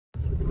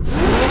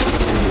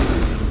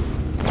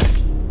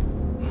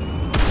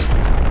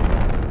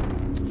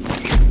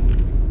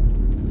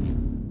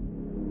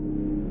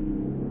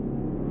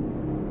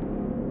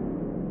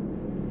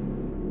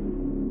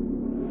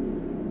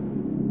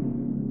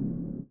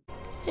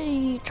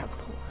Hey, Trevor,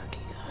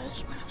 you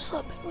guys. My name's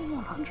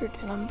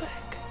Slap100 and I'm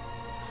back.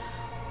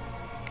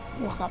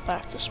 Well, not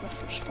back, this is my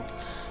first one.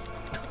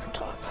 I'm doing a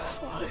top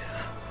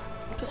 5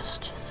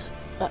 best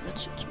Batman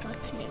suits, in my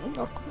opinion, in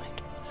Arkham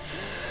Knight.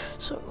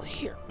 So,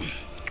 here.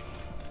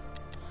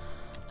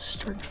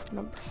 Starting from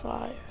number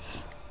 5.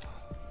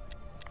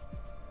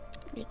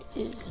 It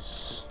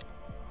is...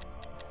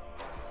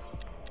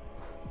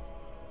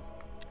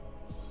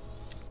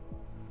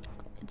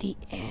 the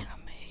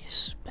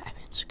anime's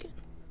Batman skin.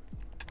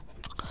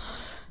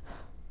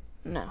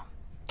 Now,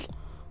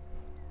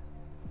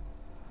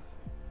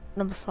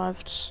 number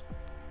 5, it's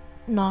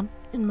not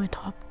in my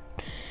top,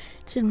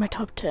 it's in my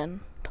top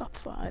 10, top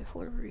 5,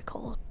 whatever you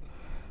call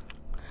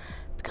it,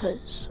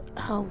 because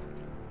how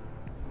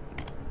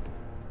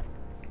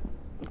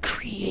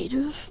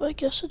creative, I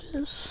guess it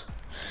is.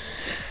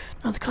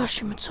 Now the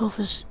costume itself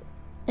is,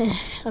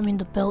 I mean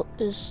the belt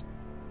is,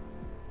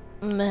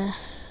 meh.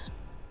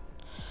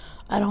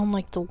 I don't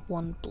like the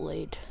one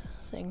blade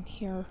thing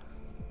here.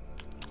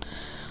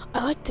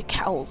 I like the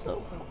cowl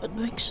though, it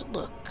makes it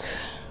look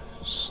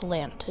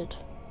slanted.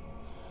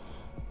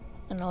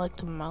 And I like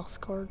the mouth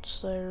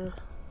guards there.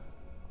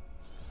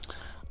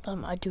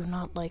 I do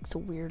not like the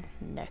weird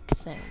neck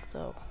thing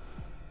though.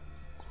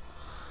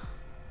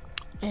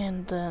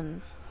 And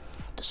then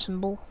the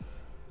symbol,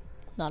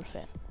 not a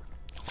fan.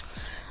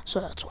 So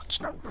that's what's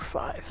number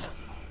 5.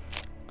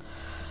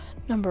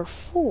 Number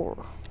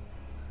 4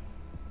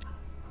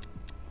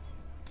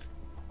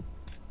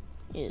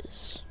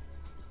 is...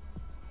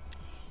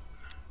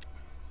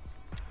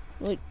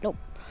 wait, nope.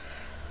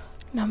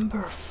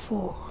 Number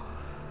 4.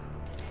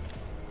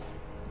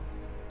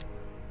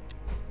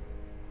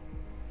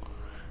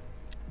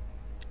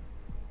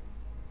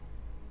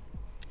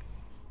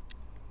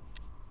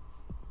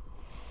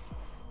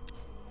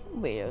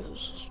 Wait, it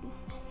was this one.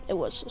 It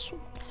was this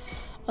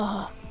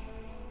one.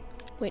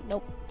 Wait,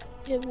 nope.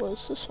 It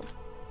was this one.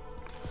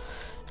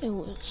 It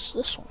was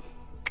this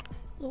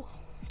one.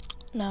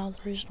 Now,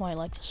 the reason why I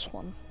like this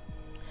one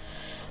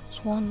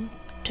is one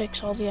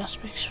takes all the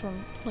aspects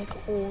from like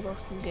old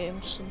Arkham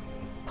games and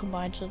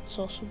combines it. It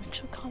also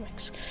makes with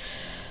comics.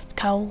 The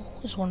cowl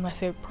is one of my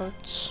favorite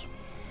parts.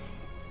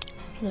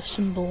 The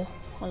symbol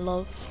I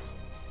love.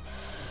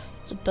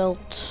 The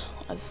belt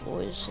I've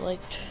always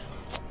liked.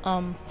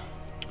 I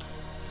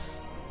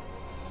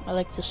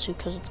like the suit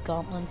because it's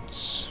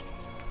gauntlets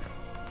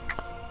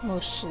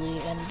mostly,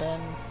 and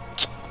then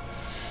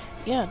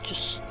yeah, I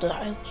just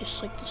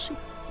like the suit.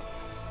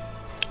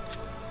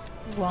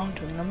 Wrong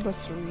to number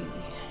 3.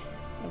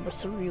 Number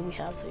 3, we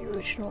have the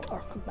original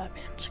Arkham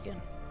Batman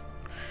skin.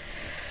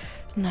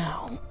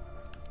 Now,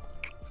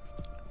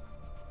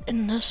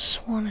 in this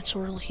one,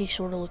 he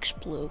sort of looks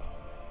blue.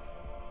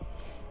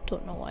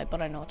 Don't know why,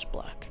 but I know it's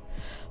black.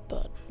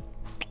 But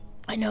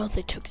I know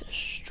they took this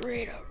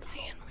straight out of the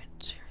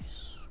animated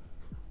series.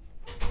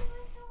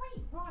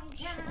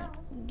 So,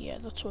 yeah,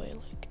 that's what I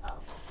like.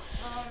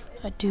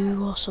 I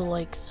do also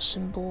like the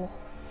symbol.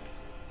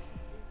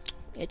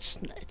 It's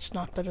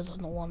not better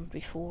than the one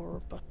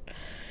before, but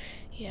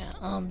yeah,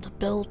 the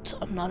belt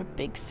I'm not a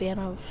big fan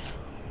of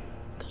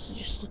because it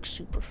just looks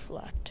super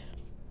flat.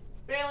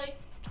 Really?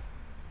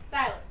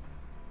 Silas.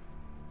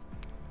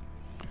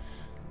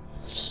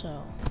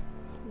 So,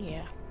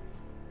 yeah.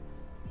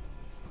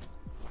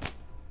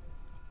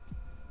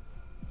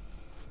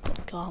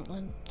 The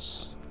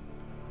gauntlets.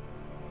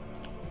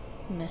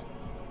 Meh.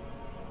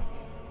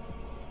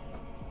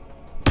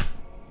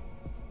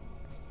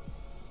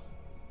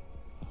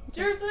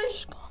 Seriously?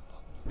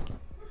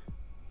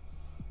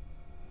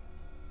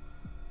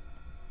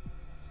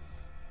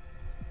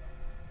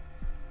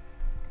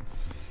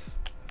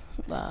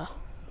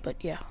 But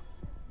yeah.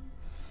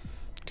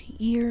 The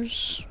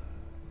ears,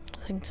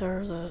 I think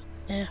they're the,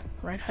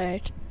 right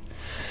height,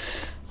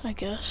 I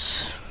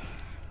guess.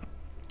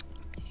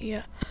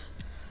 Yeah.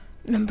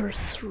 Number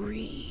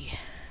 3.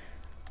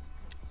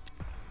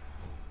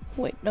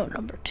 Wait, no,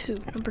 number 2.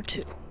 Number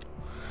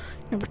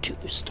 2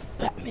 is the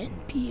Batman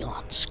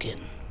Beyond skin.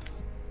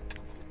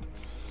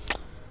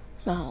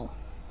 Now,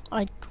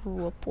 I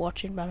grew up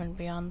watching Batman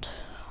Beyond.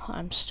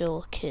 I'm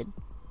still a kid,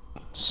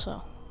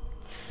 so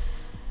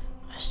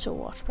I still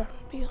watch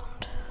Batman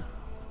Beyond.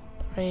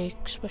 But I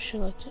especially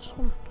like this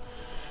one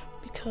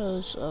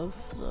because of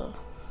the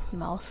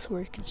mouth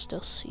where you can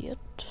still see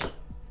it.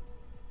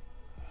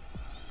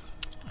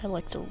 I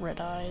like the red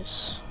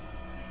eyes.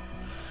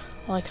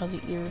 I like how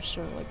the ears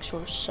are like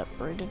sort of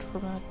separated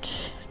from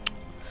it.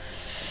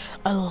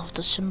 I love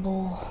the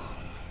symbol.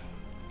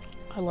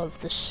 I love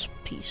this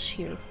piece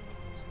here.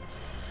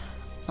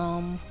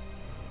 I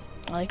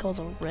like all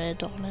the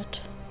red on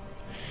it,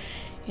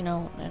 you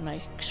know, and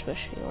I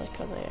especially like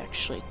how they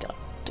actually got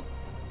the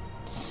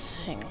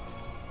thing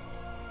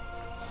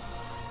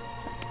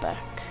at the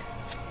back.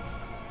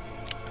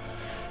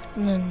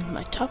 And then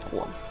my top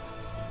one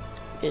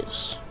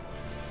is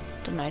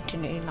the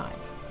 1989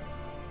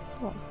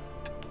 one.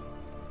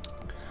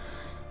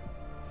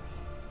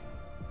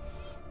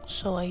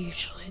 So I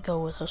usually go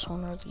with this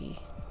one or the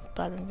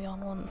Batman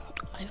Beyond 1.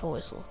 I've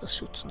always loved the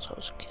suit since I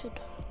was a kid.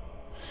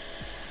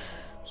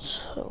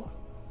 So,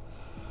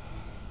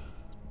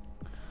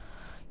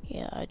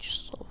 yeah, I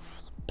just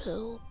love the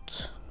build,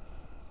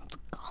 the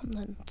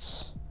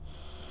comments,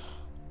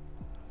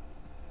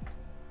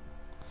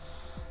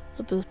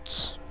 the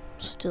boots,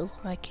 still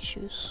the Nike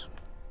shoes,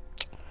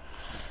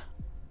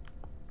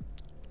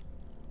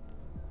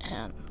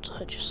 and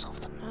I just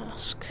love the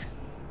mask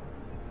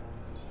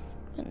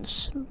and the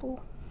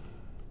symbol.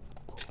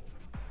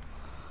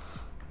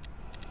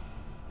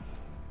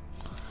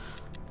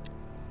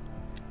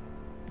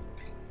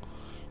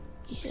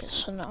 Yeah,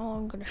 so now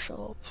I'm gonna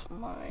show up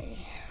my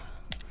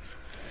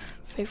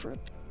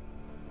favorite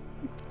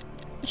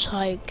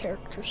side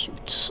character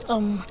suits.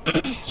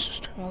 Just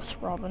starting with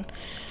Robin.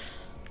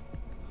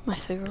 My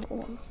favorite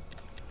one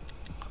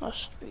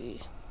has to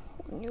be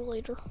 1 year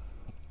later.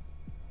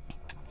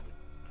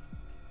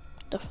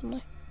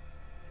 Definitely.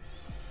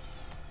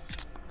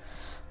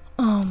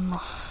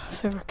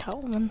 Favorite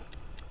Catwoman?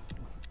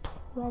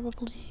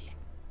 Probably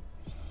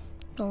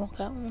normal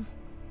Catwoman.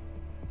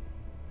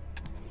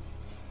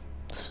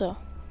 So,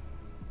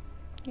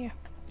 yeah.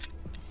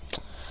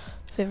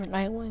 Favorite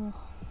Nightwing?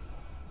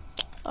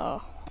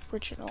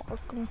 Original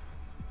Arkham.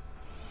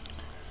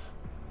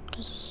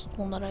 Because it's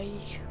the one that I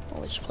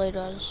always played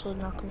as in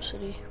Arkham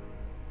City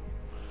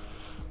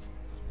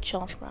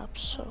challenge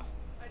maps, so.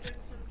 I did some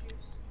juice.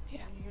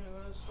 Yeah. Are you gonna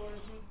go to the store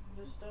with me?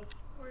 This stuff?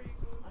 Where are you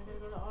going? I gotta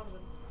go to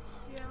Audubon.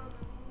 Yeah.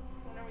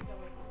 When are we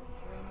going?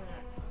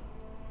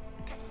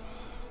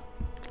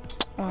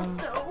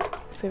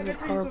 Favorite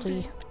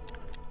Harley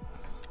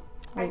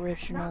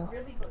original. Not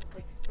really, but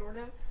like sort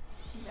of.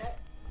 That.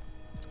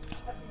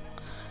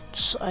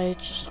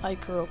 I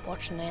grew up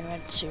watching the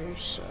animated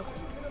series, so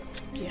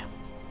yeah.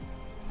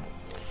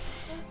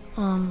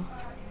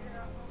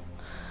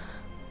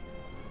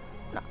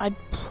 I'd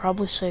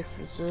probably say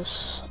for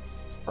this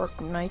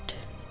Arkham Knight,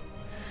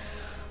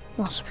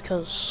 mostly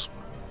because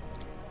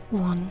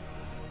 1,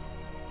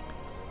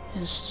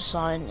 his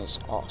design is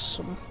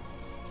awesome,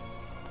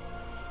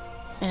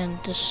 and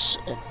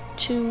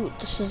 2,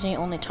 this is the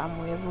only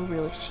time we ever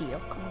really see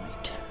Arkham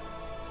Knight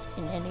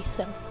in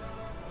anything.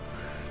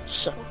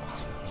 So,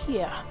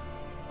 yeah,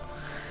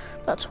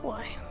 that's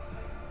why.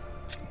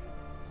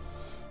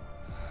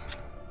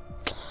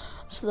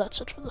 So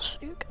that's it for this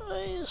video,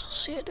 guys. I'll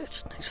see you in the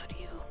next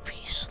video.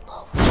 Peace,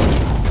 love.